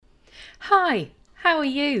Hi, how are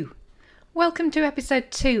you? Welcome to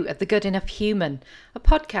episode 2 of The Good Enough Human, a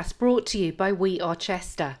podcast brought to you by We Are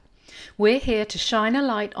Chester. We're here to shine a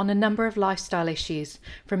light on a number of lifestyle issues,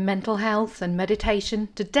 from mental health and meditation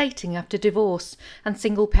to dating after divorce and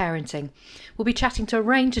single parenting. We'll be chatting to a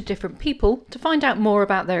range of different people to find out more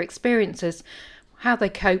about their experiences, how they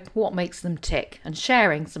cope, what makes them tick, and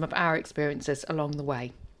sharing some of our experiences along the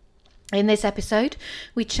way. In this episode,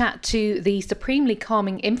 we chat to the supremely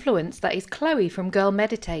calming influence that is Chloe from Girl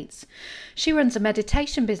Meditates. She runs a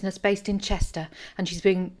meditation business based in Chester, and she's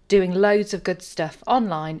been doing loads of good stuff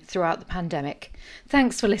online throughout the pandemic.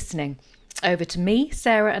 Thanks for listening. Over to me,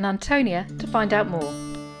 Sarah and Antonia to find out more.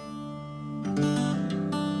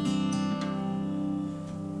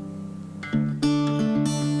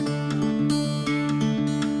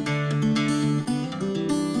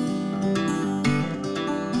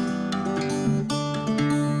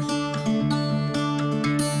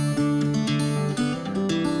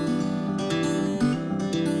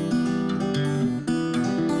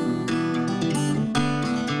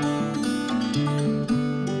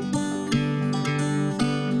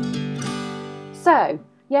 So,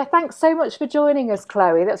 thanks so much for joining us,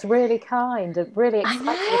 Chloe. That's really kind and really excited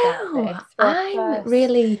about this. I'm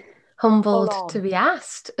really humbled to be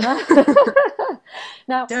asked.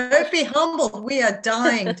 Now, don't be humbled. We are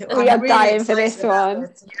dying. We are really dying for this one.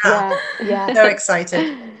 Yeah. So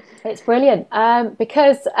excited. It's brilliant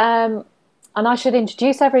because, and I should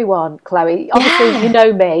introduce everyone, Chloe. Obviously, you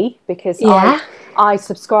know me because I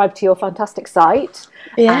subscribe to your fantastic site.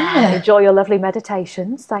 And enjoy your lovely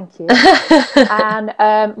meditations. Thank you. And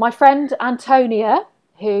my friend Antonia,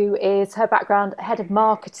 who is her background head of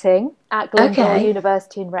marketing at Glenville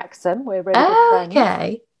University in Wrexham. We're really good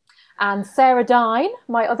friends. And Sarah Dine,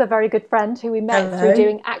 my other very good friend, who we met through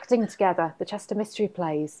doing acting together, the Chester Mystery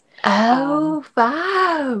Plays.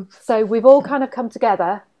 Wow. So we've all kind of come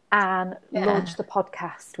together and launched the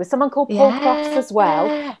podcast with someone called Paul Cross as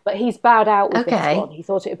well, but he's bowed out with this one. He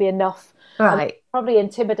thought it would be enough. Right. Probably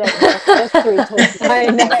intimidating us through talking. I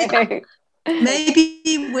know.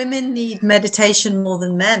 Maybe women need meditation more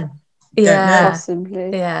than men.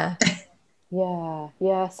 Possibly. Yeah.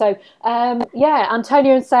 So,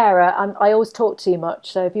 Antonia and Sarah, I always talk too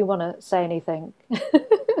much, so if you want to say anything.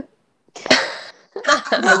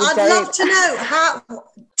 I'd love to know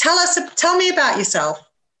tell me about yourself.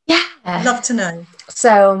 Yeah. I'd love to know.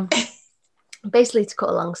 So, basically, to cut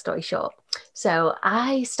a long story short, so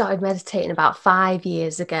I started meditating about 5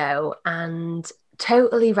 years ago and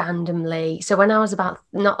totally randomly. So when I was I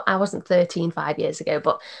wasn't 13 5 years ago,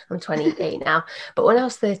 but I'm 28 now. But when I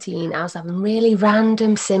was 13, I was having really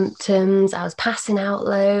random symptoms. I was passing out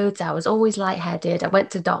loads. I was always lightheaded. I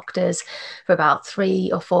went to doctors for about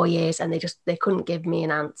 3 or 4 years and they couldn't give me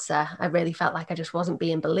an answer. I really felt like I just wasn't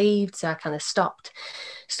being believed. So I kind of stopped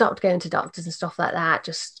going to doctors and stuff like that,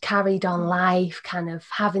 just carried on life, kind of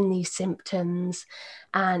having these symptoms.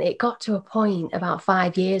 And it got to a point about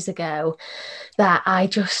 5 years ago that I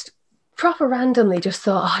just proper randomly just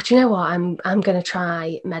thought, do you know what? I'm going to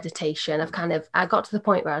try meditation. I got to the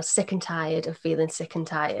point where I was sick and tired of feeling sick and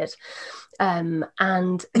tired. And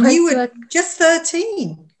you were just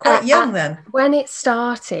 13, quite young then. When it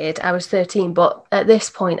started, I was 13, but at this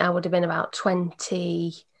point I would have been about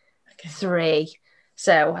 23.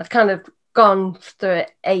 So I've kind of gone through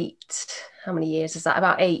how many years is that?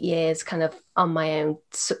 About 8 years kind of on my own,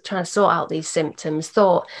 trying to sort out these symptoms.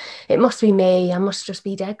 Thought it must be me. I must just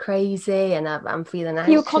be dead crazy and I'm feeling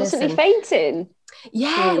anxious. You were constantly fainting?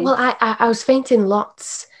 Yeah, well, I was fainting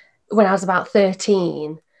lots when I was about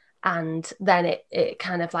 13 and then it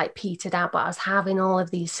kind of like petered out, but I was having all of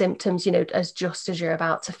these symptoms, as you're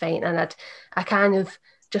about to faint. And I kind of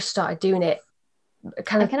just started doing it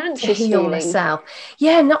kind like of an anxious to heal feeling. myself.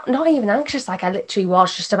 Not even anxious, like I literally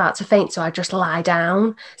was just about to faint, so I just lie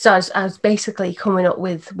down. So I was basically coming up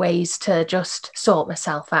with ways to just sort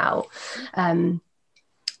myself out. And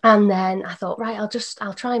then I thought, right,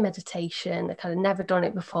 I'll try meditation. I kind of never done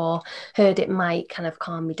it before, heard it might kind of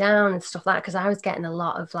calm me down and stuff like that, because I was getting a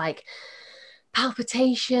lot of like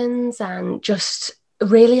palpitations and just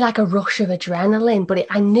really like a rush of adrenaline, but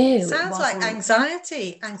I knew sounds like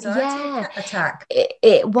anxiety attack.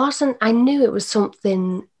 It wasn't. I knew it was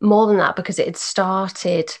something more than that because it had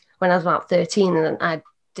started when I was about 13 and I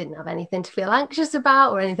didn't have anything to feel anxious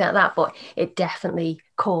about or anything like that, but it definitely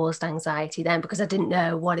caused anxiety then because I didn't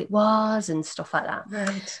know what it was and stuff like that.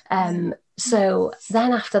 Right. So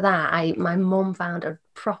then after that, my mum found a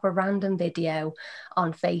proper random video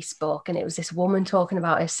on Facebook and it was this woman talking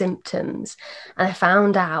about her symptoms, and I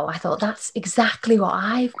thought that's exactly what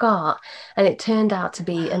I've got, and it turned out to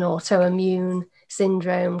be an autoimmune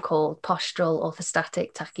syndrome called postural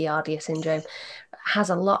orthostatic tachycardia syndrome. It has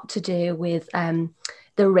a lot to do with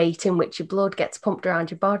the rate in which your blood gets pumped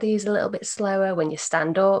around your body is a little bit slower. When you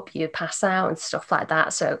stand up, you pass out and stuff like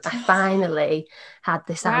that. So I finally had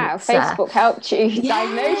this answer. Facebook helped you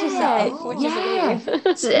diagnose yourself, which is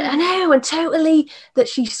a so, I know, and totally that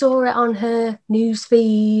she saw it on her news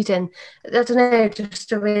feed, and I don't know,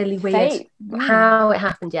 just a really weird how it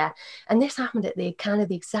happened. And this happened at the kind of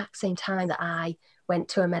the exact same time that I went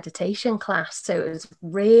to a meditation class, so it was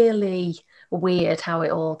really weird how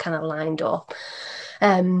it all kind of lined up.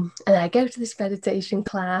 And I go to this meditation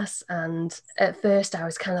class, and at first I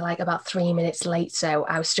was kind of like about 3 minutes late, so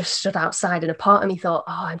I was just stood outside, and a part of me thought,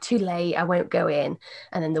 oh, I'm too late, I won't go in.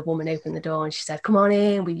 And then the woman opened the door and she said, come on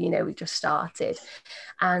in, we just started.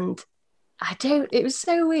 And it was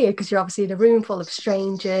so weird because you're obviously in a room full of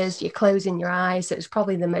strangers, you're closing your eyes, so it was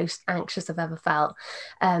probably the most anxious I've ever felt.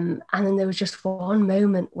 And then there was just one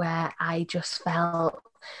moment where I just felt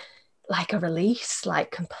like a release, like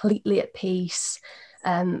completely at peace.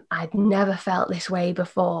 I'd never felt this way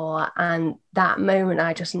before, and that moment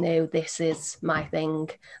I just knew this is my thing.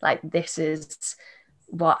 Like, this is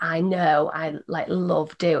what I know I like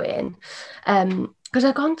love doing. Because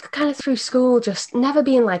I've gone kind of through school just never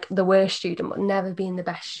being like the worst student, but never being the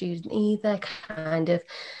best student either, kind of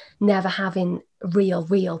never having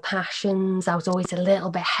real passions. I was always a little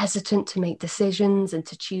bit hesitant to make decisions and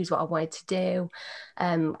to choose what I wanted to do.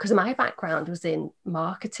 Because my background was in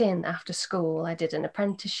marketing. After school, I did an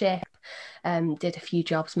apprenticeship, did a few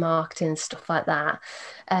jobs marketing and stuff like that.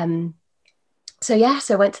 So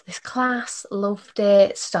I went to this class, loved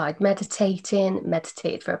it, started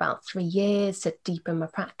meditated for about 3 years to deepen my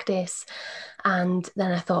practice. And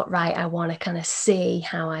then I thought, right, I want to kind of see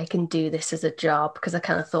how I can do this as a job, because I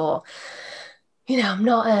kind of thought, I'm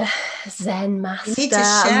not a Zen master. You need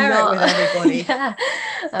to share it with everybody.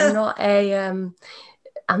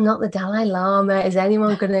 I'm not the Dalai Lama. Is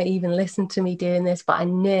anyone going to even listen to me doing this? But I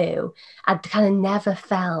knew I'd kind of never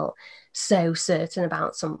felt so certain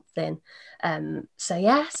about something. So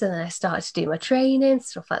then I started to do my training,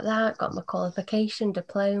 stuff like that, got my qualification,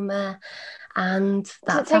 diploma, and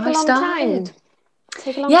that's how I started.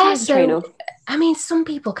 Take a long time to train up. I mean, some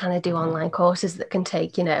people kind of do online courses that can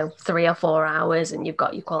take, 3 or 4 hours and you've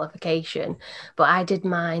got your qualification. But I did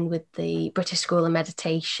mine with the British School of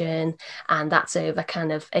Meditation, and that's over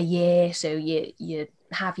kind of a year. So you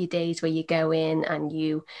have your days where you go in and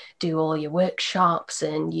you do all your workshops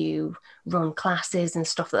and you run classes and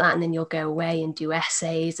stuff like that, and then you'll go away and do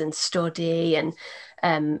essays and study, and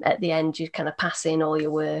at the end you kind of pass in all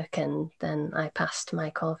your work, and then I passed my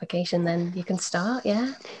qualification, then you can start.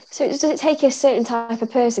 So does it take a certain type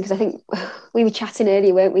of person? Because I think we were chatting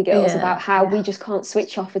earlier, weren't we, girls, about how we just can't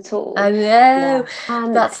switch off at all. I know.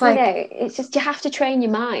 And that's like, it's just, you have to train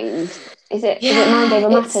your mind. Is it mind over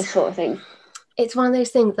matter sort of thing? It's one of those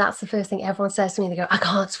things, that's the first thing everyone says to me. They go, I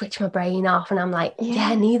can't switch my brain off. And I'm like,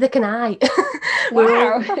 neither can I.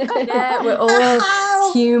 Wow. we're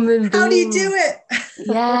all human beings. How do you do it?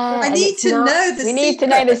 I need to know the secret. We need to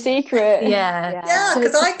know the secret.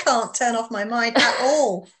 Because I can't turn off my mind at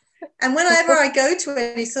all. And whenever I go to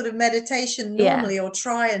any sort of meditation normally or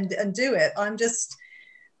try and do it, I'm just...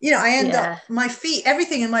 I end up, my feet,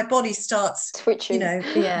 everything in my body starts twitching,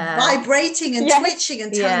 vibrating and twitching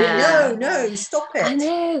and telling me, no, stop it. I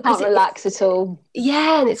know. Can't relax at all.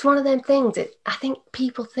 And it's one of them things. I think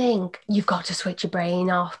people think you've got to switch your brain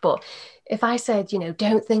off, but if I said,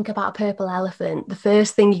 don't think about a purple elephant, the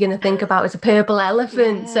first thing you're going to think about is a purple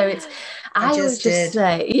elephant. So it's, I always just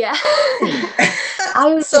say, I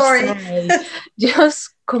always say,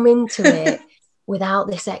 just come into it without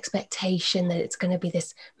this expectation that it's going to be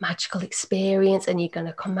this magical experience and you're going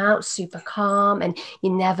to come out super calm and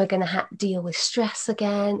you're never going to deal with stress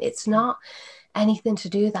again. It's not anything to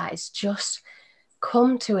do with that. It's just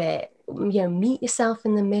come to it, meet yourself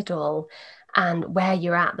in the middle and where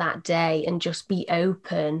you're at that day, and just be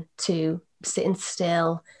open to sitting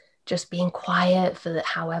still, just being quiet for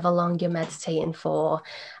however long you're meditating for,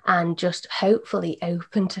 and just hopefully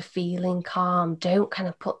open to feeling calm. Don't kind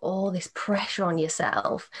of put all this pressure on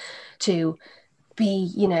yourself to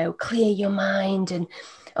be, clear your mind and,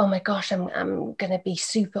 oh my gosh, I'm going to be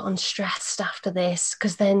super unstressed after this.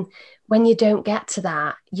 Because then when you don't get to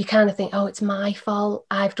that, you kind of think, oh, it's my fault.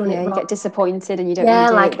 I've done it wrong. You get disappointed and you don't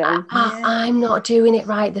want to do it then. I'm not doing it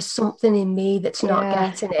right. There's something in me that's not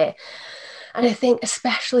getting it. And I think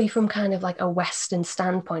especially from kind of like a Western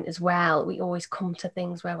standpoint as well, we always come to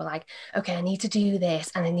things where we're like, okay, I need to do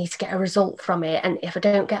this and I need to get a result from it. And if I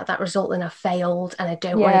don't get that result, then I've failed and I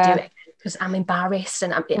don't want to do it. because I'm embarrassed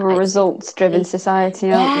and we're a results-driven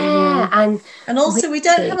society, aren't we? Yeah, and also we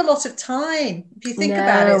don't have a lot of time. If you think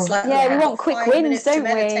about it, it's like we want quick wins, don't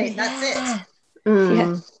we? That's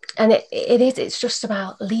it. And it's just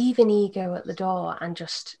about leaving ego at the door and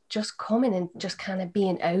just coming and just kind of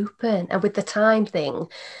being open. And with the time thing,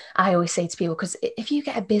 I always say to people, because if you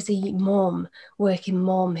get a busy working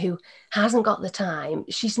mum who hasn't got the time,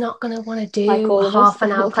 she's not going to want to do half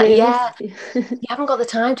an hour class. You haven't got the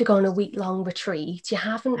time to go on a week-long retreat. You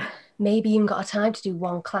haven't maybe even got a time to do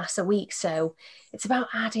one class a week. So it's about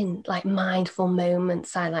adding like mindful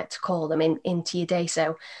moments, I like to call them, into your day.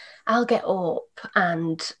 So I'll get up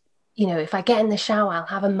and, you know, if I get in the shower, I'll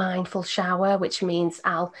have a mindful shower, which means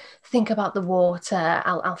I'll think about the water,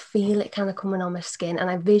 I'll feel it kind of coming on my skin, and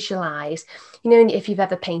I visualize, you know, if you've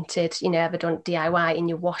ever painted, you know, ever done DIY and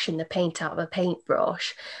you're washing the paint out of a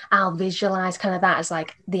paintbrush, I'll visualize kind of that as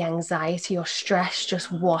like the anxiety or stress just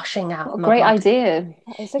washing out. What a great idea.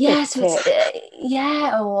 It's a good tip.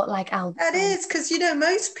 Or like That is, because, you know,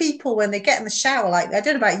 most people when they get in the shower, like, I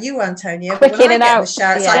don't know about you, Antonia, quick but when in I and get out. in the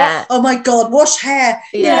shower, it's like, oh my God, wash hair.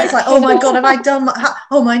 You know, it's like, oh my God, have I done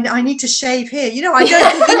I need to shave here. You know, I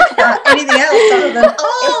don't think about anything else other than,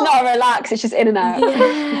 it's not relaxed, it's just in and out.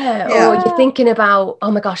 Or you're thinking about,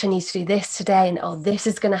 oh my gosh, I need to do this today, and oh, this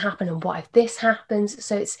is going to happen, and what if this happens?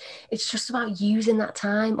 So it's just about using that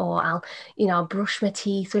time. Or I'll brush my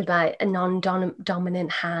teeth with like a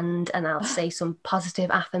non-dominant hand, and I'll say some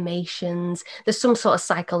positive affirmations. There's some sort of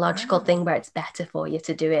psychological thing where it's better for you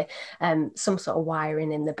to do it, some sort of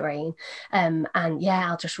wiring in the brain, and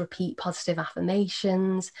I'll just repeat positive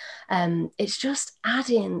affirmations. It's just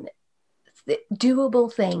adding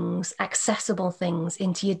doable things, accessible things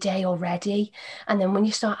into your day already, and then when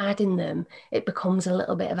you start adding them, it becomes a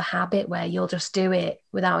little bit of a habit where you'll just do it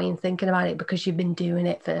without even thinking about it because you've been doing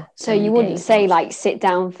it for so you wouldn't say like sit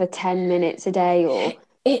down for 10 minutes a day? Or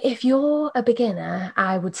if you're a beginner,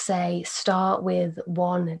 I would say start with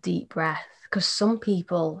one deep breath, because some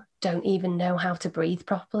people don't even know how to breathe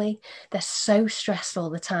properly. They're so stressed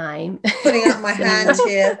all the time. Putting out my hand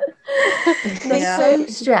here. They're so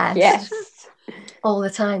stressed all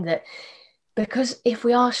the time that, because if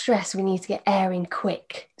we are stressed, we need to get air in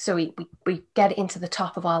quick. So we get it into the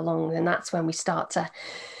top of our lungs, and that's when we start to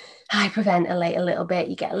hyperventilate a little bit.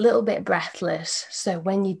 You get a little bit breathless. So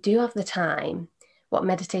when you do have the time, what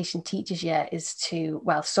meditation teaches you is to,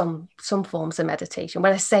 some forms of meditation.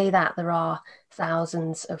 When I say that, there are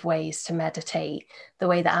thousands of ways to meditate. The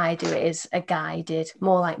way that I do it is a guided,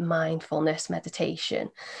 more like mindfulness meditation.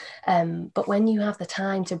 But when you have the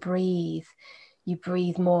time to breathe, you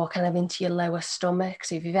breathe more kind of into your lower stomach.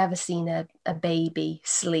 So if you've ever seen a baby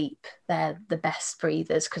sleep, they're the best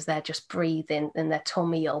breathers because they're just breathing and their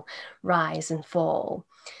tummy will rise and fall.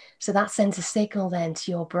 So that sends a signal then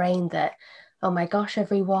to your brain that, oh my gosh,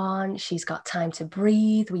 everyone, she's got time to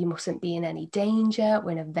breathe. We mustn't be in any danger.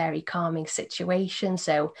 We're in a very calming situation.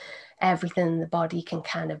 So everything in the body can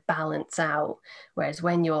kind of balance out. Whereas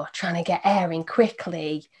when you're trying to get air in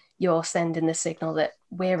quickly, you're sending the signal that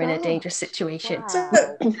we're in a dangerous situation. So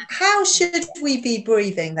how should we be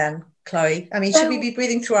breathing then, Chloe? I mean, should we be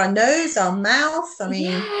breathing through our nose, our mouth?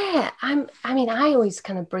 I always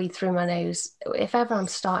kind of breathe through my nose. If ever I'm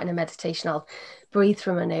starting a meditation, I'll breathe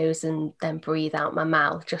through my nose and then breathe out my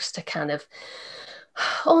mouth, just to kind of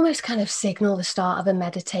almost kind of signal the start of a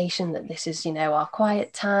meditation that this is, our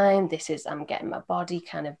quiet time. I'm getting my body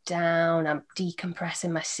kind of down. I'm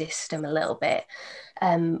decompressing my system a little bit.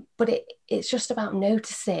 But it's just about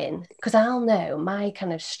noticing, because I'll know my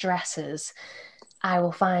kind of stressors. I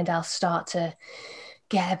will find I'll start to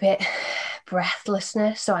get a bit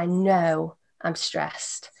breathlessness. So I know I'm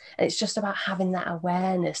stressed. And it's just about having that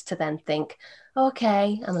awareness to then think,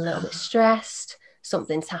 okay, I'm a little bit stressed.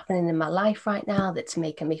 Something's happening in my life right now that's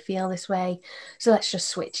making me feel this way. So let's just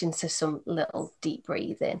switch into some little deep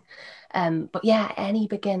breathing. But any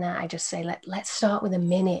beginner, I just say, let's start with a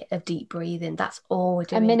minute of deep breathing. That's all we're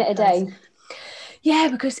doing. A minute a day. Yeah,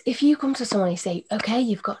 because if you come to someone and say, okay,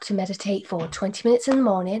 you've got to meditate for 20 minutes in the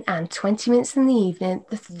morning and 20 minutes in the evening,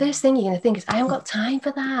 the first thing you're going to think is, I haven't got time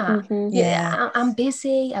for that. Mm-hmm. Yeah, I'm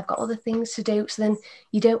busy. I've got other things to do. So then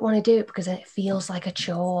you don't want to do it because it feels like a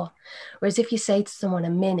chore. Whereas if you say to someone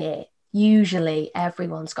a minute, usually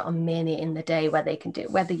everyone's got a minute in the day where they can do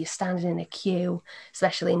it, whether you're standing in a queue,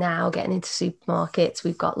 especially now getting into supermarkets,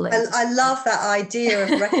 we've got loads. I love that idea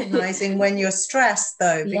of recognizing when you're stressed,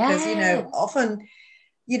 though, because often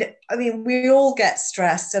we all get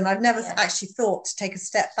stressed, and I've never actually thought to take a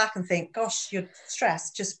step back and think, gosh, you're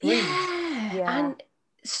stressed, just breathe. And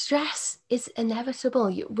stress is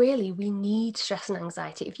inevitable. We need stress and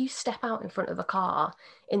anxiety. If you step out in front of a car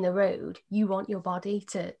in the road, you want your body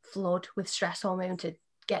to flood with stress hormone to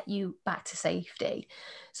get you back to safety.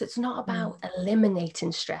 So it's not about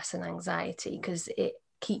eliminating stress and anxiety because it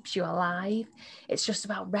keeps you alive. It's just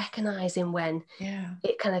about recognizing when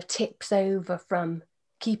it kind of tips over from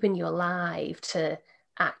keeping you alive to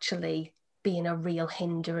actually being a real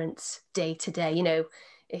hindrance day to day. You know,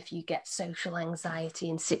 if you get social anxiety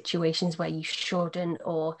in situations where you shouldn't,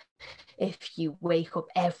 or if you wake up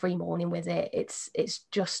every morning with it, it's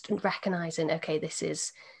just recognizing, okay,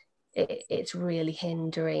 it's really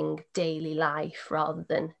hindering daily life rather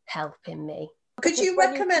than helping me. Could you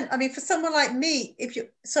recommend, I mean, for someone like me, if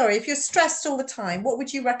you're stressed all the time, what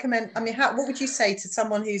would you recommend? I mean, what would you say to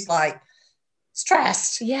someone who's like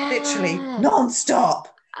stressed, literally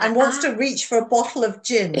non-stop, and wants to reach for a bottle of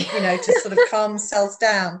gin, you know, to sort of calm themselves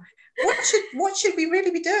down? What should we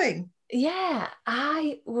really be doing? Yeah,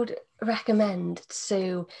 I would recommend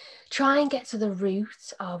to try and get to the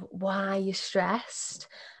root of why you're stressed.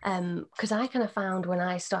 Because I kind of found when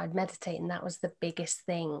I started meditating, that was the biggest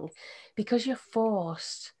thing, because you're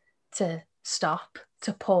forced to stop,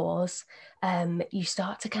 to pause. You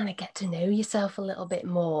start to kind of get to know yourself a little bit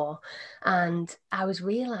more. And I was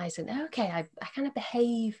realizing, okay, I kind of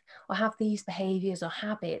behave or have these behaviors or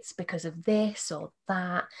habits because of this or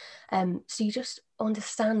that. So you just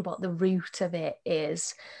understand what the root of it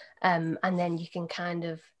is. And then you can kind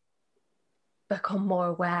of become more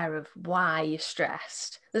aware of why you're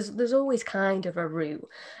stressed. There's always kind of a root.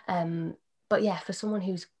 But yeah, for someone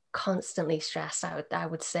who's constantly stressed, I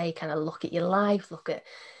would say kind of look at your life, look at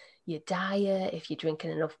your diet, if you're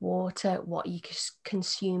drinking enough water, what you're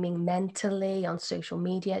consuming mentally on social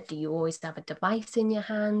media. Do you always have a device in your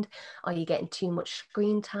hand? Are you getting too much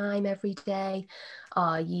screen time every day?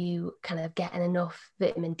 Are you kind of getting enough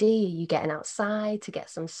vitamin D? Are you getting outside to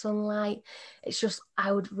get some sunlight? It's just,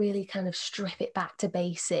 I would really kind of strip it back to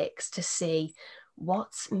basics to see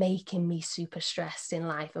what's making me super stressed in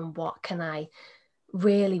life and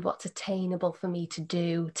what's attainable for me to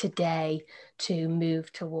do today to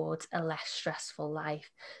move towards a less stressful life.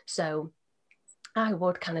 So I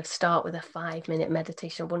would kind of start with a 5-minute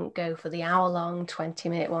meditation. I wouldn't go for the hour-long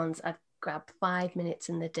 20-minute ones. I'd grab 5 minutes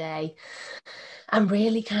in the day and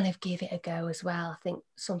really kind of give it a go as well. I think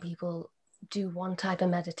some people do one type of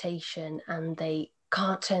meditation and they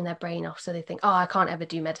can't turn their brain off, so they think, I can't ever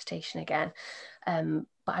do meditation again.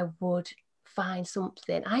 But I would find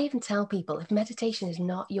something. I even tell people, if meditation is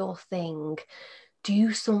not your thing,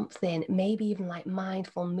 do something, maybe even like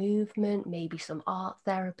mindful movement, maybe some art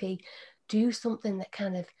therapy. Do something that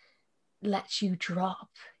kind of lets you drop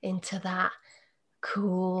into that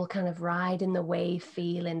cool kind of riding the wave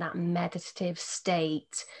feeling, that meditative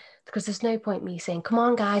state. Because there's no point me saying, come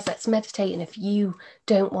on guys, let's meditate, and if you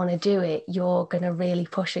don't want to do it, you're going to really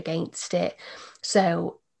push against it.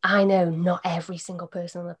 So I know not every single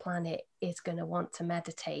person on the planet is going to want to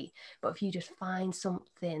meditate, but if you just find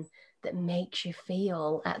something that makes you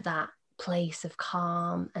feel at that place of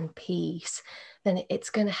calm and peace, then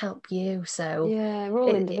it's going to help you. So yeah, we're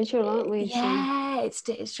all individual, aren't we? Yeah, it's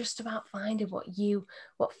just about finding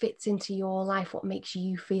what fits into your life, what makes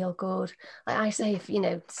you feel good. Like I say, if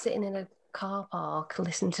sitting in a car park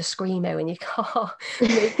listening to screamo in your car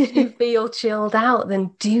makes you feel chilled out,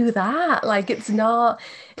 then do that. Like, it's not,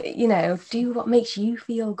 do what makes you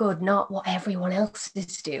feel good, not what everyone else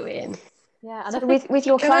is doing. Yeah, and so with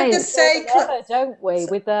your clients, I just say, don't we?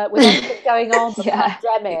 With everything going on, the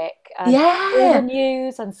pandemic, and all the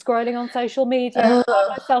news and scrolling on social media, I find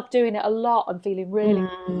myself doing it a lot and feeling really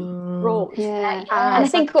wrought. And I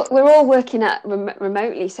think we're all working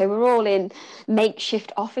remotely, so we're all in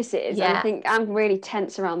makeshift offices. And I think I'm really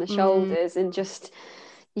tense around the shoulders, and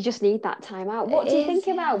you just need that time out. What do you think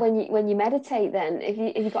about when you meditate then? Have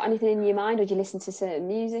you got anything in your mind, or do you listen to certain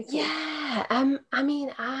music? I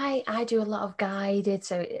mean, I do a lot of guided,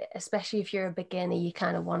 so especially if you're a beginner, you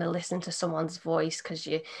kind of want to listen to someone's voice, because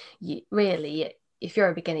you really, if you're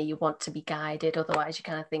a beginner, you want to be guided. Otherwise you're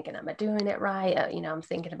kind of thinking, am I doing it right? I'm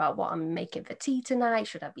thinking about what I'm making for tea tonight.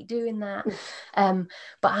 Should I be doing that?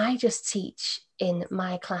 But I just teach in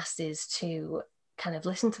my classes to kind of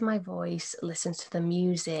listen to my voice, listen to the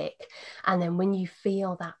music, and then when you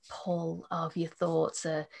feel that pull of your thoughts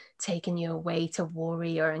are taking you away to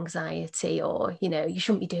worry or anxiety, or you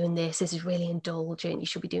shouldn't be doing this is really indulgent, you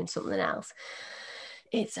should be doing something else,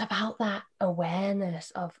 it's about that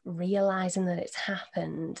awareness of realizing that it's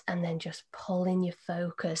happened, and then just pulling your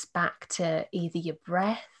focus back to either your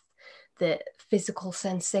breath, the physical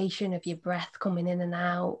sensation of your breath coming in and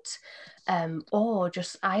out, or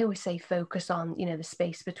just, I always say, focus on, you know, the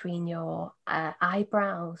space between your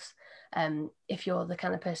eyebrows. If you're the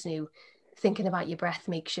kind of person who thinking about your breath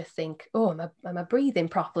makes you think, oh, am I breathing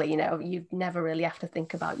properly? You know, you never really have to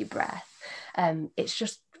think about your breath. It's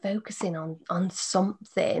just focusing on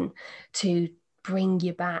something to bring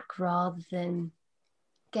you back, rather than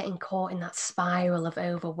getting caught in that spiral of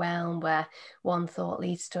overwhelm where one thought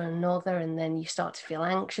leads to another, and then you start to feel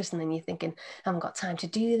anxious, and then you're thinking, I haven't got time to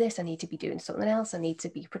do this, I need to be doing something else, I need to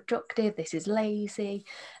be productive, this is lazy.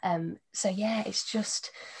 So yeah, it's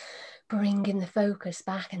just bringing the focus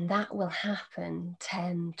back, and that will happen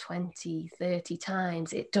 10, 20, 30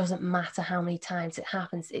 times. It doesn't matter how many times it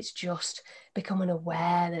happens, it's just becoming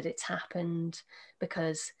aware that it's happened,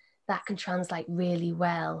 because that can translate really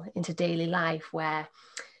well into daily life, where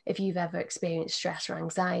if you've ever experienced stress or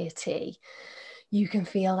anxiety, you can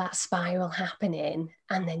feel that spiral happening,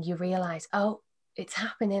 and then you realize, oh, it's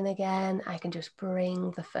happening again. I can just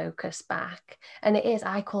bring the focus back. And it is,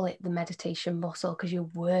 I call it the meditation muscle, because you're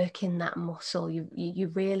working that muscle.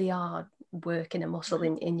 You really are working a muscle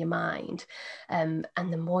in your mind. And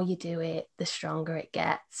the more you do it, the stronger it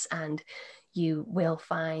gets. And you will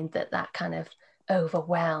find that kind of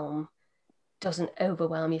overwhelm doesn't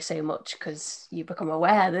overwhelm you so much, because you become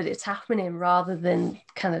aware that it's happening, rather than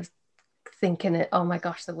kind of thinking, oh my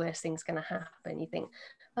gosh, the worst thing's going to happen. You think,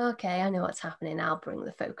 okay, I know what's happening, I'll bring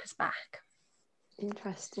the focus back.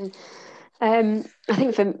 Interesting. I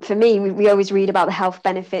think for me, we always read about the health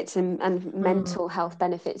benefits and mental health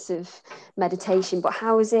benefits of meditation, but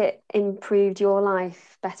how has it improved your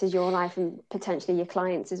life, bettered your life, and potentially your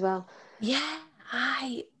clients as well? Yeah,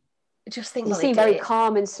 I just think you seem very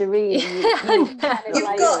calm and serene.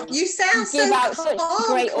 You sound so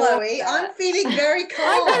calm, Chloe. I'm feeling very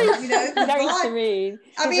calm. You know, very serene.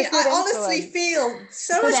 I mean, I honestly feel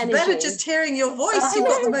so much energy. Better just hearing your voice. You've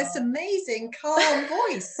got the most amazing calm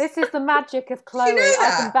voice. This is the magic of Chloe. You know,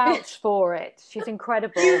 I can vouch for it. She's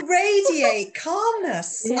incredible. You radiate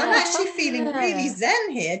calmness. Yeah. I'm actually feeling really zen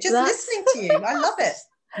here, just listening to you. I love it.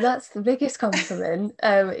 That's the biggest compliment.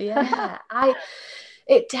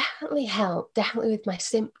 It definitely helped, definitely with my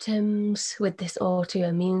symptoms, with this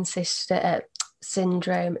autoimmune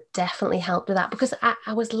syndrome, definitely helped with that, because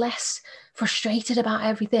I was less frustrated about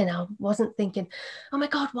everything. I wasn't thinking, oh my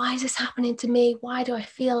God, why is this happening to me? Why do I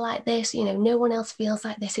feel like this? You know, no one else feels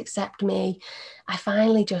like this except me. I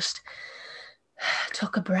finally just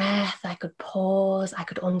took a breath. I could pause. I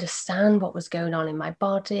could understand what was going on in my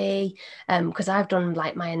body, because I've done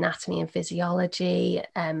like my anatomy and physiology,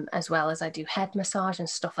 as well as I do head massage and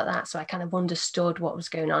stuff like that. So I kind of understood what was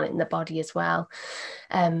going on in the body as well.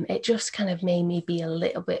 It just kind of made me be a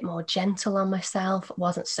little bit more gentle on myself.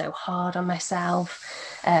 Wasn't so hard on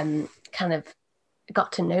myself. Kind of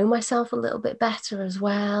got to know myself a little bit better as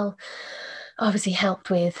well. Obviously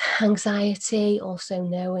helped with anxiety, also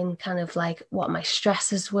knowing kind of like what my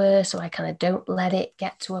stresses were, so I kind of don't let it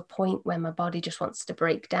get to a point where my body just wants to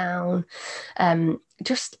break down.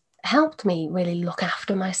 Just helped me really look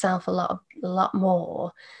after myself a lot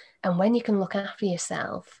more. And when you can look after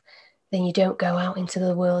yourself, then you don't go out into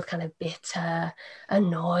the world kind of bitter,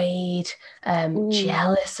 annoyed,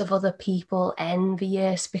 jealous of other people,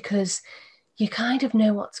 envious, because you kind of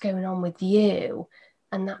know what's going on with you.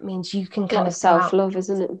 And that means you can kind of self-love,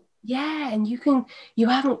 isn't it? Yeah, and you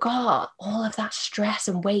haven't got all of that stress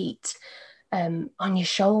and weight on your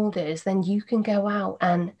shoulders. Then you can go out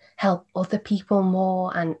and help other people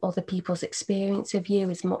more, and other people's experience of you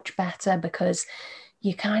is much better, because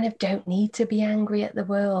you kind of don't need to be angry at the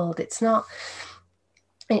world. It's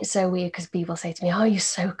so weird, because people say to me, oh, you're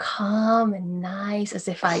so calm and nice, as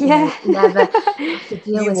if I never have to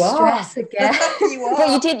deal with stress again.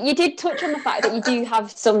 Well, you did touch on the fact that you do have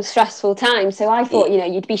some stressful times, so I thought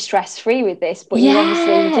you'd be stress free with this, but you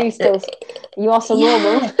are so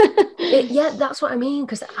normal. That's what I mean,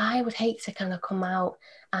 because I would hate to kind of come out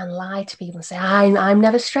and lie to people and say, I'm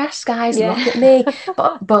never stressed, guys, look at me.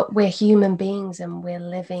 But we're human beings, and we're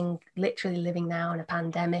literally living now in a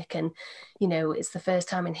pandemic, and it's the first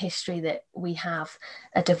time in history that we have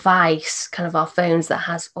a device, kind of our phones, that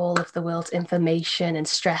has all of the world's information and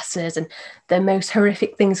stresses and the most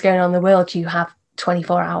horrific things going on in the world you have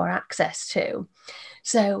 24-hour access to.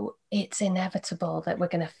 So it's inevitable that we're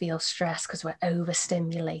going to feel stress, because we're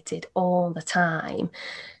overstimulated all the time.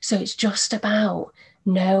 So it's just about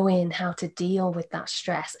knowing how to deal with that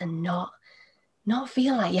stress and not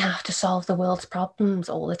feel like you have to solve the world's problems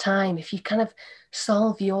all the time. If you kind of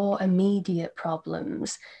solve your immediate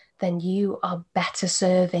problems, then you are better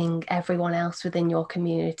serving everyone else within your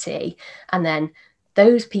community. And then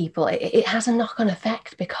those people, it has a knock-on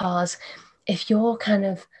effect, because if you're kind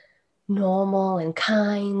of normal and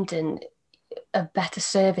kind and a better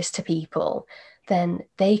service to people, then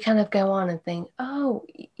they kind of go on and think, oh,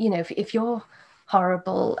 you know, if you're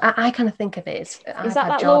horrible, I kind of think of it as, is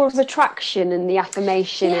that law of attraction and the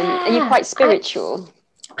affirmation? Yeah, and are you quite spiritual?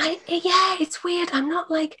 Yeah, it's weird. I'm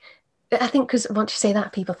not like, I think because once you say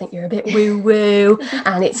that, people think you're a bit woo-woo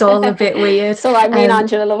and it's all a bit weird. So like me and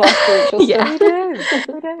Angela love our spiritual yeah. stuff.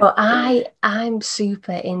 We do. But I'm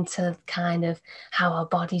super into kind of how our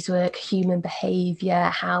bodies work, human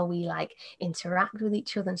behaviour, how we like interact with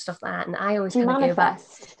each other and stuff like that. And I always kind of go back.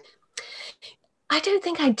 I don't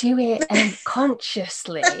think I do it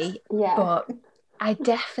consciously, but I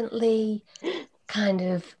definitely kind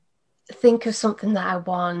of think of something that I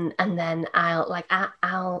want, and then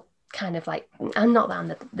I'll kind of like, I'm not that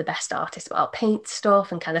I'm the best artist, but I'll paint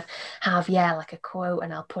stuff and kind of have like a quote,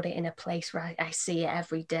 and I'll put it in a place where I see it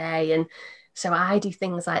every day. And so I do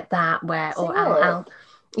things like that where, or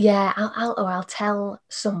I'll tell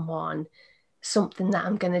someone something that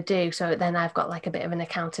I'm going to do, so then I've got like a bit of an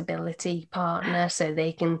accountability partner, so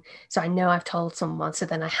I know I've told someone, so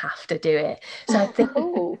then I have to do it. So I think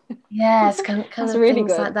it's kind of really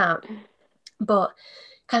things good. Like that. But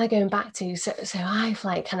kind of going back to, so I've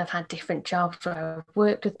like kind of had different jobs where I've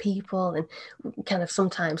worked with people, and kind of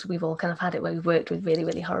sometimes we've all kind of had it where we've worked with really,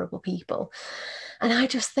 really horrible people. And I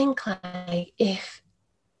just think like,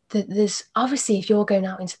 there's obviously, if you're going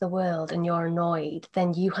out into the world and you're annoyed,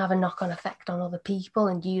 then you have a knock-on effect on other people,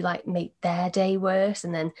 and you like make their day worse,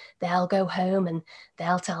 and then they'll go home and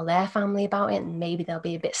they'll tell their family about it, and maybe they'll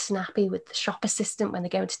be a bit snappy with the shop assistant when they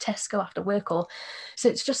go into Tesco after work. Or so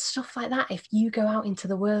it's just stuff like that. If you go out into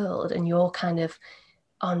the world and you're kind of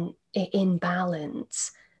in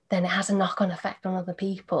balance, then it has a knock-on effect on other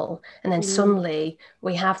people. And then suddenly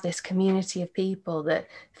we have this community of people that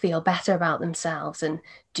feel better about themselves and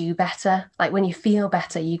do better. Like when you feel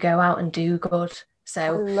better, you go out and do good. So I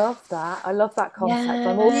love that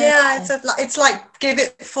concept. It's like give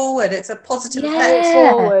it forward. It's a positive effect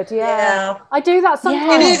forward. I do that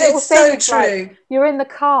sometimes. It's so true. Like you're in the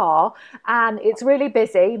car and it's really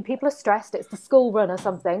busy and people are stressed. It's the school run or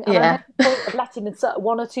something, and I make the point of letting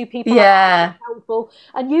one or two people helpful,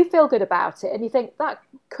 and you feel good about it, and you think that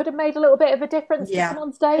could have made a little bit of a difference to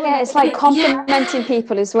someone's day. It's like complimenting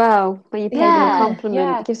people as well. When you pay them a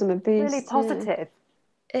compliment, it gives them a boost. Really positive.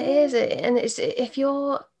 It is, and it's if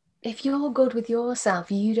you're good with yourself,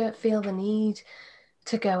 you don't feel the need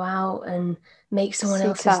to go out and make someone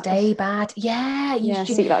else's day bad. Seek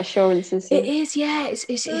that assurances. It is, it's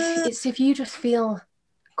if you just feel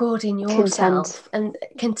good in yourself and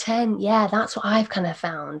content. That's what I've kind of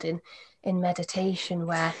found in meditation,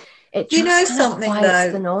 where it just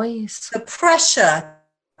quiets the noise. The pressure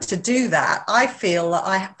to do that, I feel that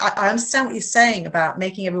I understand what you're saying about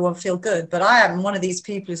making everyone feel good, but I am one of these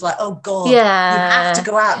people who's like, oh God, you have to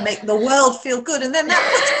go out and make the world feel good, and then that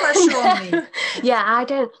puts pressure on me. I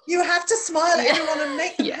don't. You have to smile at everyone and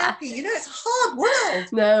make them happy. You know, it's a hard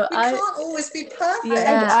world. No, we can't always be perfect.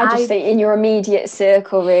 I just think in your immediate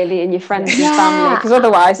circle, really, in your friends and family, because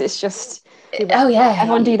otherwise it's just.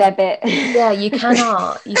 Everyone do their bit. You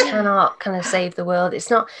cannot kind of save the world. It's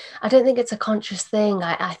not, I don't think it's a conscious thing.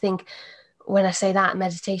 I think when I say that,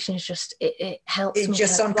 meditation is just it helps me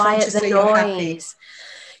just to quiet the noise.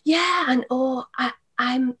 And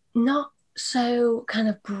I'm not so kind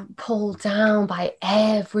of pulled down by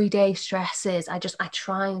everyday stresses. I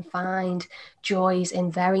try and find joys in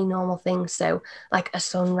very normal things, so like a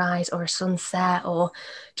sunrise or a sunset, or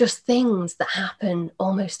just things that happen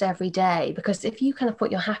almost every day. Because if you kind of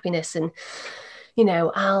put your happiness in,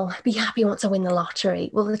 I'll be happy once I win the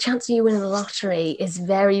lottery, well, the chance of you winning the lottery is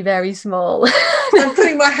very, very small. I'm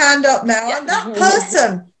putting my hand up now. I'm that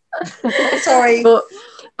person. Sorry, but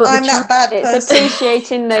I'm that bad person. It's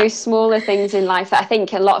appreciating those smaller things in life that I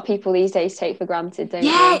think a lot of people these days take for granted, don't they?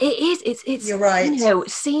 It is. It's you're right.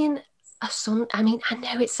 Seeing a sun. I mean, I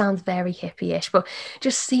know it sounds very hippie-ish, but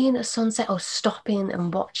just seeing a sunset, or stopping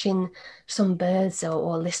and watching some birds,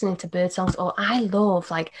 or listening to bird songs. Or I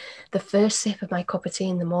love, like, the first sip of my cup of tea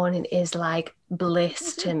in the morning is like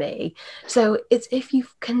bliss to me. So it's, if you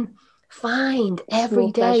can find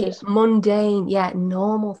everyday mundane,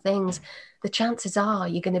 normal things, the chances are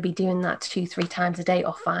you're going to be doing that 2-3 times a day,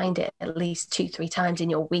 or find it at least 2-3 times in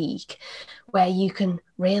your week, where you can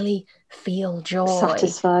really feel joy.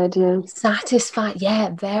 Satisfied,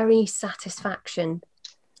 very satisfaction,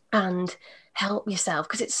 and help yourself.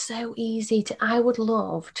 Because it's so easy I would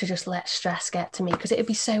love to just let stress get to me, because it would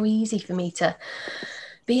be so easy for me to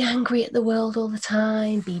be angry at the world all the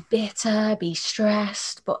time, be bitter, be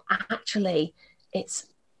stressed. But actually, it's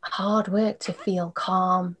hard work to feel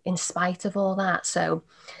calm in spite of all that. So,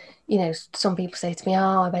 you know, some people say to me,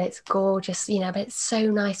 oh, I bet it's gorgeous, you know, I bet it's so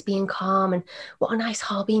nice being calm, and what a nice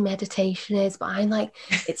hobby meditation is. But I'm like,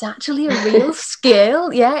 it's actually a real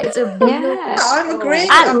skill. Yeah, it's a real I'm agreeing.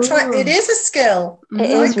 I'm trying. It is a skill. It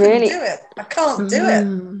is really. Do it. I can't do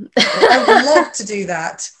it. I would love to do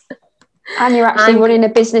that. And you're actually running a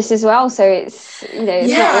business as well, so it's, you know,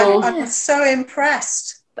 it's not all... I'm so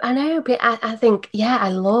impressed. I know, but I think, I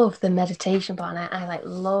love the meditation part, and I like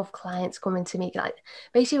love clients coming to me. Like,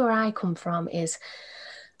 basically where I come from is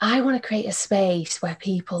I want to create a space where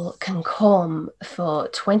people can come for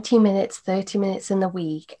 20 minutes, 30 minutes in the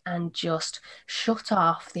week and just shut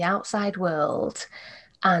off the outside world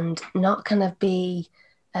and not kind of be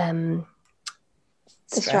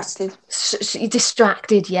distracted,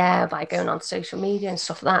 by going on social media and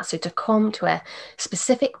stuff like that. So to come to a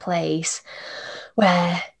specific place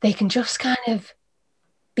where they can just kind of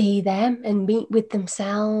be them and meet with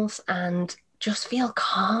themselves and just feel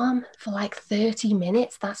calm for like 30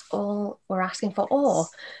 minutes. That's all we're asking for. Or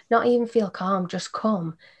not even feel calm, just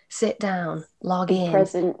come, sit down, log in,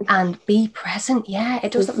 present. And be present. Yeah,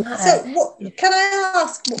 it doesn't matter. So can I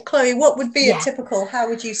ask, Chloe, what would be a typical, how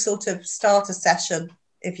would you sort of start a session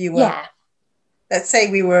if you were, let's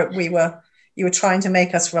say you were trying to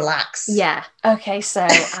make us relax? Yeah. Okay. So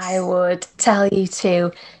I would tell you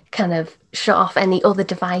to kind of shut off any other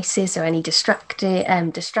devices or any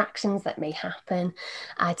distractions that may happen.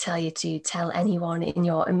 I tell you to tell anyone in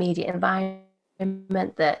your immediate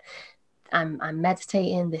environment that I'm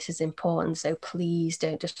meditating, this is important, so please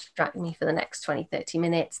don't distract me for the next 20-30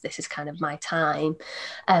 minutes. This is kind of my time.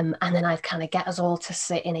 And then I'd kind of get us all to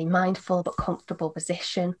sit in a mindful but comfortable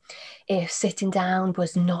position. If sitting down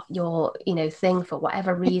was not your, thing for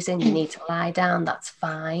whatever reason, you need to lie down, that's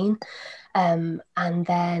fine. And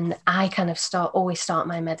then I kind of always start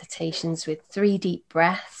my meditations with 3 deep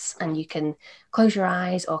breaths, and you can close your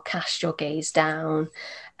eyes or cast your gaze down.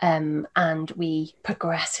 And we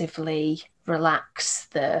progressively relax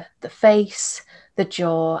the face, the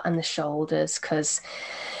jaw and the shoulders, because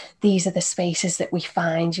these are the spaces that we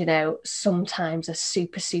find, sometimes are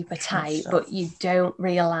super, super tight, but you don't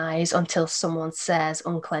realize until someone says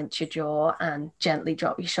unclench your jaw and gently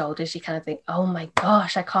drop your shoulders. You kind of think, oh my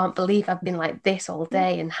gosh, I can't believe I've been like this all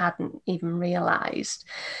day and hadn't even realized.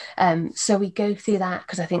 So we go through that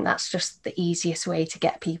because I think that's just the easiest way to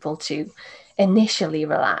get people to initially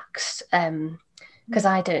relaxed. Because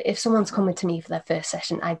if someone's coming to me for their first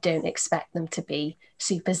session, I don't expect them to be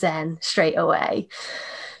super zen straight away.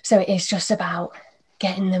 So it is just about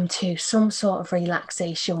getting them to some sort of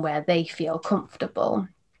relaxation where they feel comfortable.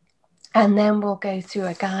 And then we'll go through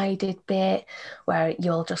a guided bit where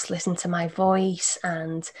you'll just listen to my voice,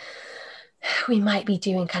 and we might be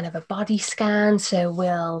doing kind of a body scan. So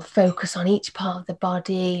we'll focus on each part of the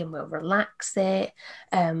body and we'll relax it.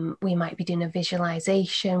 We might be doing a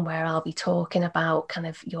visualization where I'll be talking about kind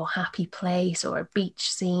of your happy place or a beach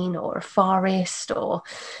scene or a forest or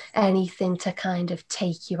anything to kind of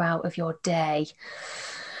take you out of your day,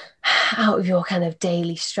 out of your kind of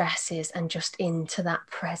daily stresses and just into that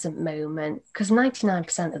present moment. Because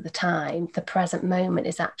 99% of the time, the present moment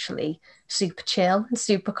is actually super chill and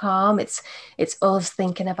super calm. It's us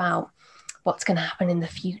thinking about what's going to happen in the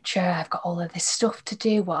future. I've got all of this stuff to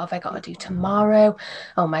do. What have I got to do tomorrow?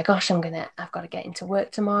 Oh my gosh, I've got to get into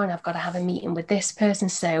work tomorrow and I've got to have a meeting with this person.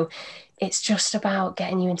 So it's just about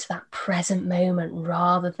getting you into that present moment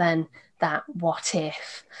rather than that what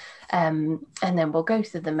if. And then we'll go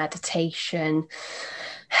through the meditation.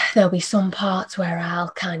 There'll be some parts where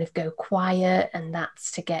I'll kind of go quiet, and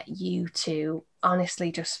that's to get you to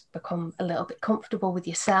honestly just become a little bit comfortable with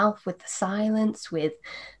yourself, with the silence, with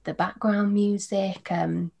the background music.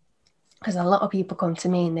 Because a lot of people come to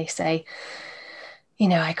me and they say,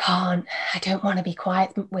 I don't want to be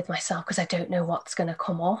quiet with myself because I don't know what's going to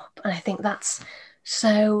come up. And I think that's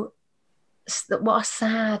what a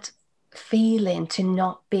sad feeling to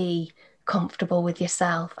not be comfortable with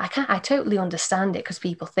yourself. I totally understand it, because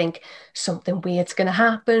people think something weird's going to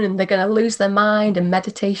happen and they're going to lose their mind, and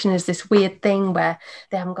meditation is this weird thing where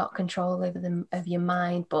they haven't got control over your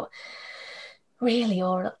mind. But really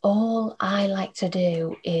all I like to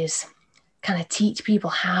do is kind of teach people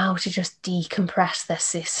how to just decompress their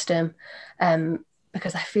system,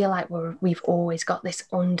 because I feel like we've always got this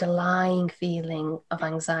underlying feeling of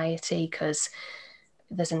anxiety because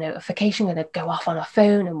there's a notification going to go off on our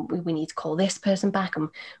phone and we need to call this person back, and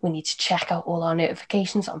we need to check out all our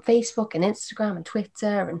notifications on Facebook and Instagram and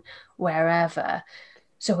Twitter and wherever.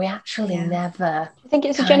 So we actually never... I think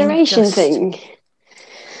it's a generation thing.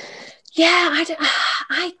 Yeah,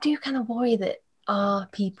 I do kind of worry that are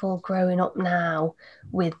people growing up now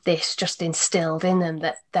with this just instilled in them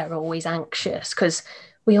that they're always anxious? Because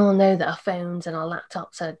we all know that our phones and our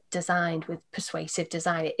laptops are designed with persuasive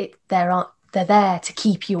design. They're there to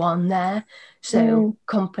keep you on there, so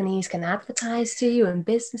companies can advertise to you and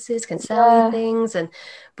businesses can sell you things,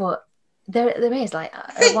 but there is like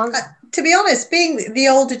to be honest, being the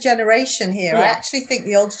older generation here, I actually think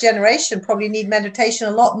the older generation probably need meditation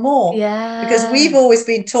a lot more, because we've always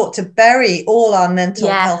been taught to bury all our mental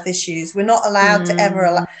health issues. We're not allowed to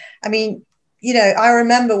ever I mean, I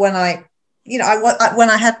remember when I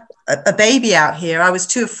had a baby out here, I was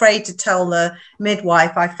too afraid to tell the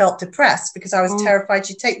midwife I felt depressed because I was terrified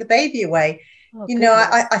she'd take the baby away.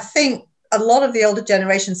 I think a lot of the older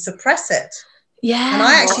generations suppress it. Yeah. And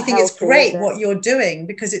I actually think it's great what you're doing,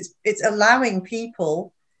 because it's allowing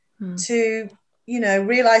people to,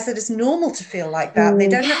 realize that it's normal to feel like that. They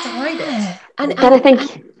don't have to hide it. And I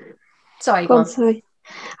think, sorry, go on. Sorry.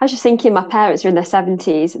 I was just thinking, my parents are in their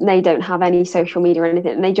 70s and they don't have any social media or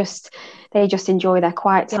anything, and they just enjoy their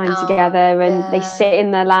quiet time together, and they sit in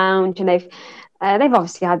their lounge, and they've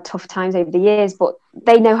obviously had tough times over the years, but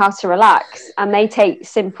they know how to relax, and they take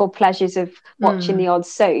simple pleasures of watching the odd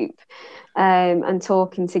soap and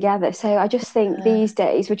talking together. So I just think these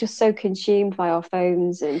days we're just so consumed by our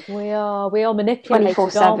phones, and we are manipulated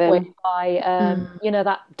 24/7. Aren't we, by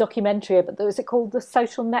that documentary, but was it called The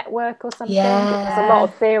Social Network or something? There's a lot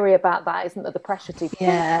of theory about that, isn't there? The pressure to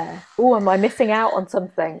am I missing out on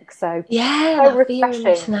something? So so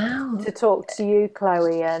refreshing to talk to you,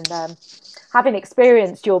 Chloe, and having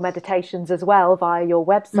experienced your meditations as well via your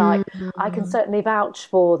website, I can certainly vouch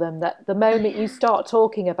for them, that the moment you start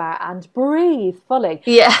talking about and breathe fully,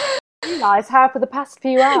 you realise how for the past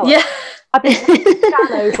few hours I've been taking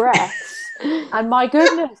shallow breaths, and my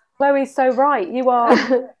goodness, Chloe's so right. You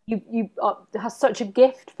have such a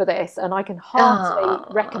gift for this, and I can heartily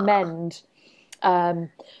recommend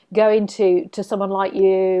going to someone like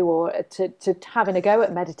you, or to having a go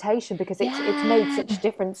at meditation, because it's made such a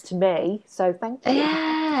difference to me. So thank you.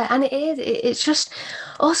 And it's just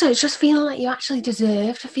feeling like you actually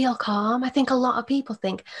deserve to feel calm. I think a lot of people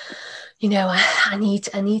think, I need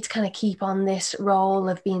to kind of keep on this role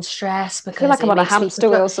of being stressed, because I feel like I'm on a hamster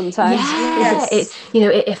wheel sometimes.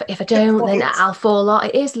 If I don't, then I'll fall off.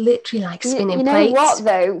 It is literally like spinning plates. You know what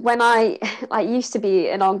though, when I used to be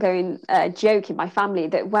an ongoing joke in my family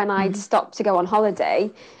that when I'd stop to go on holiday,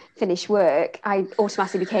 finish work, I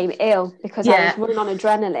automatically became ill because I was running on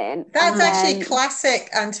adrenaline. That's actually classic,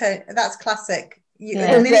 Antonio. That's classic. The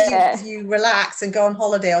minute you relax and go on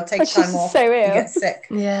holiday or take time off, you get sick.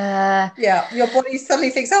 Your body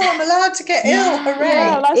suddenly thinks, I'm allowed to get ill.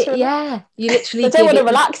 Hooray. You literally I don't want to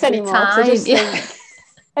relax anymore. I just think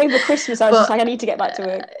over Christmas I was just like, I need to get back to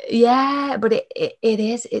work. But it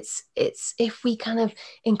is it's if we kind of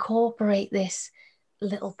incorporate this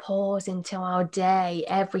little pause into our day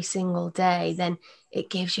every single day, then it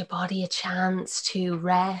gives your body a chance to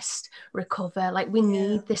rest, recover. Like, we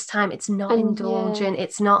need this time. It's not indulgent.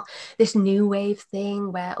 It's not this new wave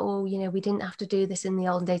thing where we didn't have to do this in the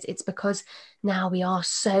olden days. It's because now we are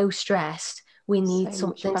so stressed, we need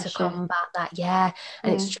something to combat that.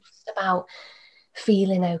 And it's just about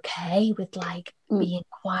feeling okay with like being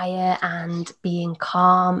quiet and being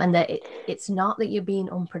calm, and that it's not that you're being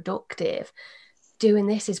unproductive. Doing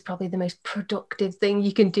this is probably the most productive thing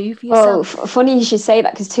you can do for yourself. Oh, funny you should say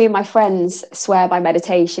that, because two of my friends swear by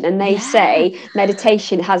meditation, and they say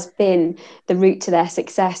meditation has been the route to their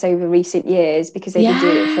success over recent years, because they've been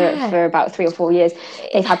doing it for about 3 or 4 years.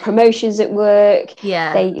 They've had promotions at work.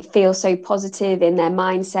 They feel so positive in their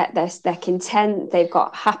mindset. They're content. They've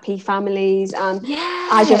got happy families, and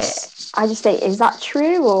I just think, is that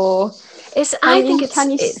true, or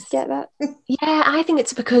can you get that? I think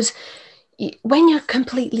it's because when you're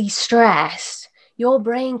completely stressed, your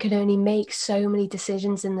brain can only make so many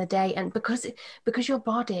decisions in the day, and because your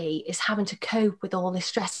body is having to cope with all this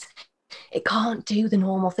stress, it can't do the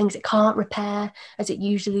normal things. It can't repair as it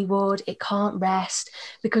usually would. It can't rest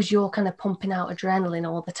because you're kind of pumping out adrenaline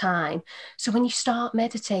all the time. So when you start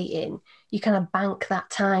meditating, you kind of bank that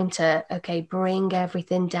time to, bring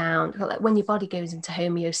everything down. Like when your body goes into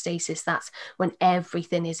homeostasis, that's when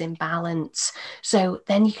everything is in balance. So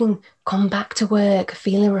then you can come back to work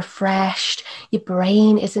feeling refreshed. Your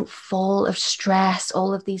brain isn't full of stress,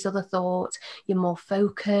 all of these other thoughts. You're more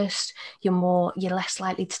focused. You're less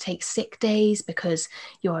likely to take sick days because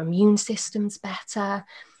your immune system's better.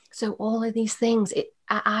 So all of these things,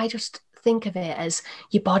 I just think of it as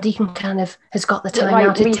your body can has got the time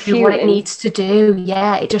now to do what it needs to do.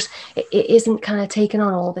 Yeah, it isn't kind of taking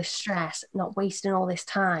on all this stress, not wasting all this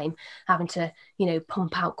time having to,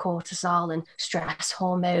 pump out cortisol and stress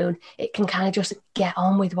hormone. It can kind of just get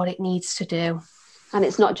on with what it needs to do. And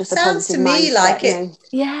it's not just a sounds positive to me mindset, like it.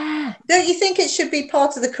 Yeah. Don't you think it should be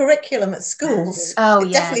part of the curriculum at schools? Oh,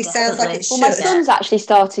 it definitely sounds like it should. Well, my son's actually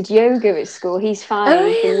started yoga at school. He's 5. Oh,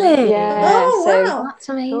 really? Wow. That's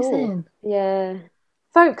amazing. Cool. Yeah.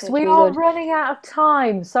 Folks, we are running out of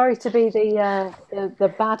time. Sorry to be the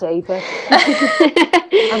baddie, but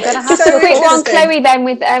I'm going to have to quick one, Chloe. Then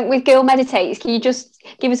with Girl Meditates, can you just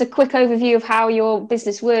give us a quick overview of how your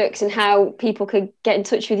business works and how people could get in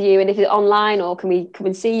touch with you, and if it's online or can we come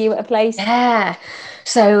and see you at a place? Yeah.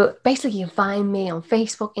 So basically, you can find me on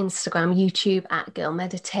Facebook, Instagram, YouTube at Girl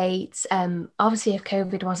Meditates. Obviously, if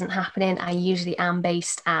COVID wasn't happening, I usually am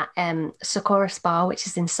based at Sakura Spa, which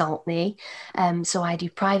is in Saltney. So I do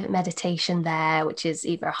private meditation there, which is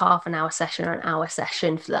either a half an hour session or an hour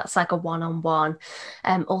session. That's like a one-on-one.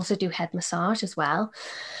 Also do head massage as well.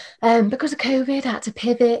 Because of COVID, I had to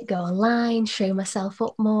pivot, go online, show myself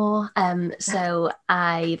up more. So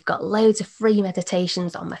I've got loads of free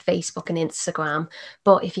meditations on my Facebook and Instagram.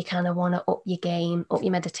 But if you kind of want to up your game, up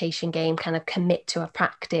your meditation game, kind of commit to a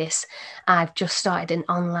practice, I've just started an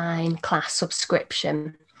online class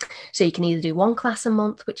subscription. So you can either do 1 class a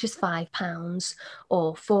month, which is £5,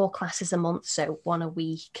 or 4 classes a month, so 1 a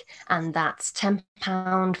week, and that's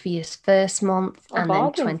 £10 for your first month, and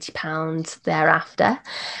then £20 thereafter.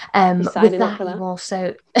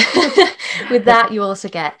 With that, you also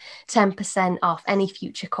get 10% off any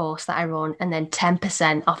future course that I run, and then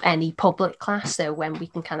 10% off any public class. So when we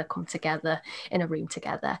can kind of come together in a room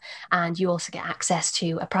together, and you also get access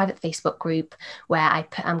to a private Facebook group where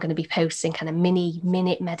I'm going to be posting kind of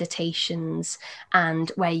minute meditations, and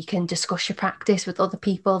where you can discuss your practice with other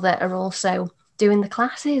people that are also doing the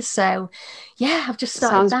classes. So yeah, I've just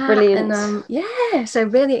started that. Brilliant. And so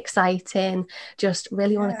really exciting. Just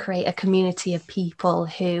really want to create a community of people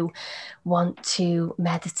who want to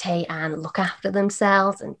meditate and look after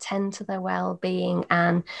themselves and tend to their well-being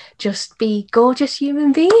and just be gorgeous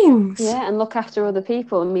human beings. Yeah, and look after other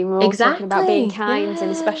people. I mean, we're all talking about being kind,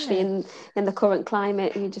 and especially in the current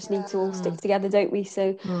climate, we just need to all stick together, don't we?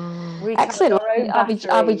 So excellent.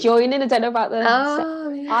 I'll be joining. I don't know about the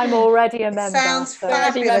I'm already a member. Sounds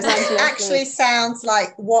fabulous. It actually sounds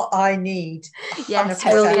like what I need. Yes,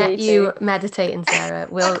 we'll get you meditating, Sarah.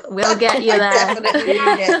 We'll get you there. Definitely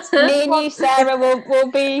need it. Me and you, Sarah,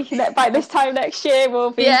 will be by this time next year.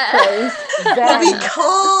 We'll be close. We'll be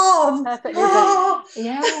calm.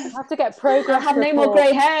 Yeah, I have to get progress. I'll have no more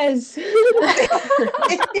grey hairs.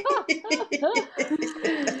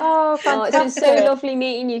 Oh, fantastic. It's been so lovely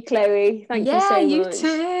meeting you, Chloe. Thank you so much. Yeah, you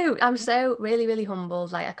too. I'm so really, really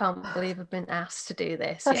humbled. Like, I can't believe I've been asked to do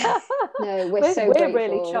this. Yeah. No, we're so grateful.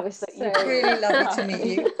 Really chuffed that It's really lovely to meet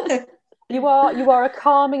you. You are a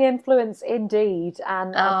calming influence indeed,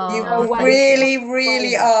 and you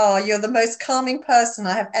really are. You're the most calming person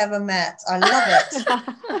I have ever met. I love it.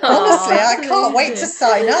 Honestly, I can't wait to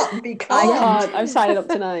sign up and be calm. I'm signing up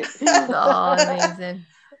tonight. Oh, amazing.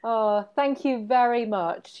 Oh, thank you very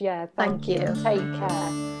much. Yeah, thank you. Take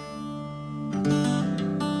care.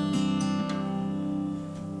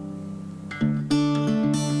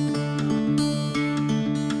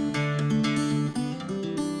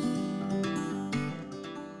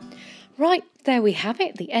 Right, there we have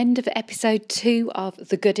it, the end of episode 2 of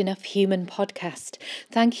the Good Enough Human podcast.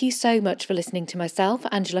 Thank you so much for listening to myself,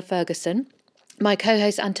 Angela Ferguson, my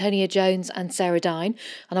co-hosts Antonia Jones and Sarah Dine,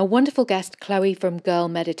 and our wonderful guest Chloe from Girl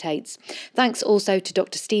Meditates. Thanks also to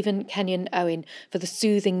Dr. Stephen Kenyon Owen for the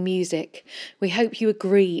soothing music. We hope you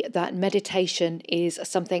agree that meditation is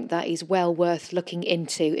something that is well worth looking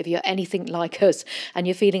into if you're anything like us and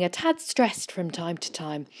you're feeling a tad stressed from time to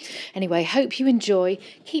time. Anyway, hope you enjoy.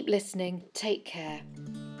 Keep listening. Take care.